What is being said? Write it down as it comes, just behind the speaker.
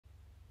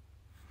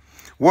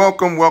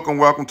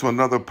Welcome to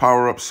another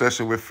Power Up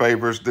session with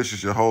Favors. This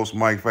is your host,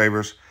 Mike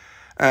Favors.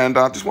 And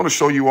I just want to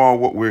show you all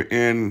what we're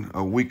in,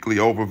 a weekly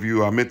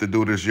overview. I meant to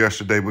do this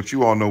yesterday, but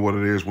you all know what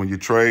it is when you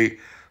trade.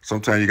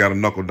 Sometimes you got to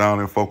knuckle down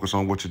and focus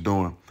on what you're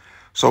doing.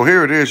 So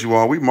here it is, you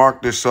all. We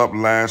marked this up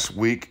last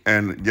week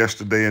and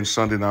yesterday and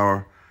Sunday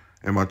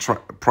in my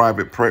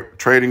private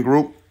trading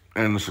group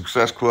and the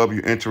Success Club.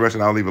 You're interested,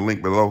 I'll leave a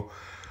link below.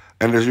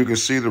 And as you can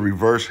see, the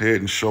reverse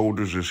head and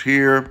shoulders is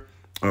here.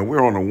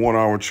 We're on a 1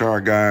 hour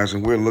chart, guys,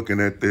 and we're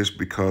looking at this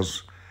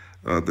because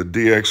the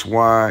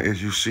DXY,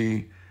 as you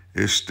see,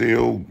 is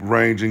still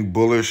ranging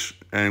bullish,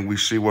 and we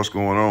see what's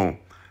going on.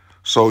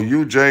 So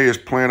UJ is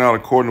playing out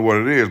according to what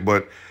it is,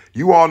 but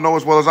you all know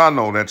as well as I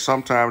know that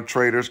sometimes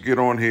traders get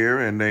on here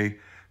and they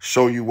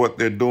show you what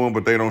they're doing,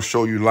 but they don't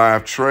show you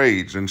live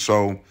trades. And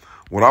so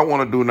what I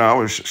want to do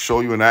now is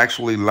show you an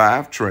actually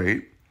live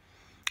trade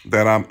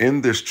that I'm in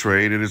this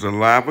trade. It is a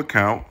live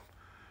account,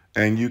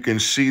 and you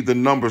can see the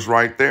numbers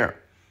right there.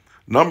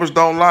 Numbers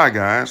don't lie,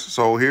 guys.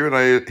 So here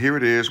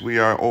it is. We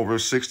are over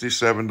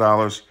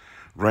 $67,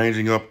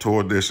 ranging up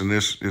toward this, and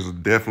this is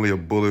definitely a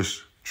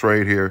bullish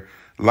trade here.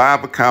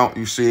 Live account,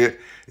 you see it.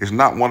 It's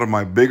not one of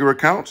my bigger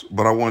accounts,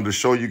 but I wanted to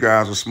show you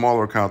guys a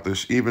smaller account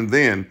that's even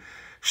then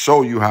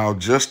show you how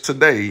just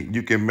today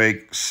you can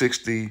make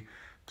 $60,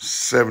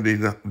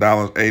 $70,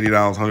 $80,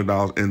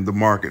 $100 in the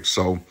market.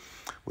 So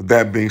with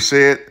that being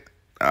said,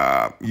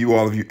 if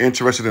you're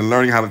interested in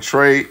learning how to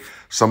trade,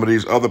 some of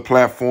these other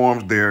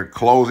platforms, they're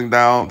closing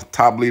down. The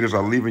top leaders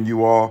are leaving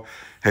you all.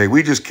 Hey,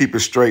 we just keep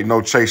it straight,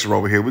 no chaser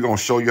over here. We're going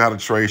to show you how to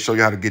trade, show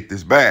you how to get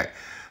this back.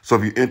 So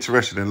if you're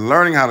interested in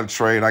learning how to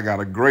trade, I got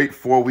a great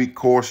 4-week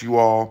course, you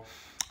all.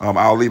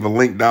 I'll leave a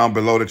link down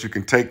below that you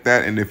can take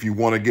that. And if you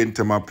want to get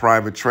into my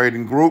private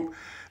trading group,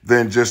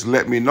 then just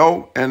let me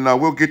know and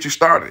we'll get you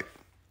started.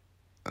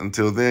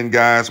 Until then,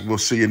 guys, we'll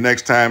see you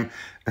next time.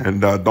 And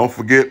don't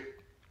forget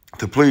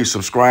to please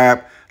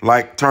subscribe,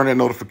 like, turn that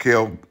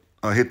notification,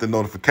 hit the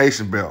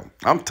notification bell.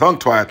 I'm tongue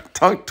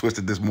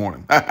twisted this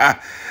morning.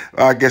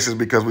 I guess it's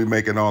because we're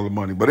making all the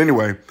money. But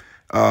anyway,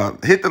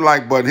 hit the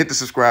like button, hit the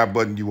subscribe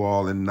button, you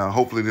all. And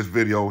hopefully this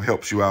video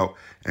helps you out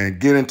and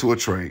get into a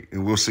trade.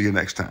 And we'll see you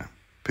next time.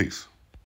 Peace.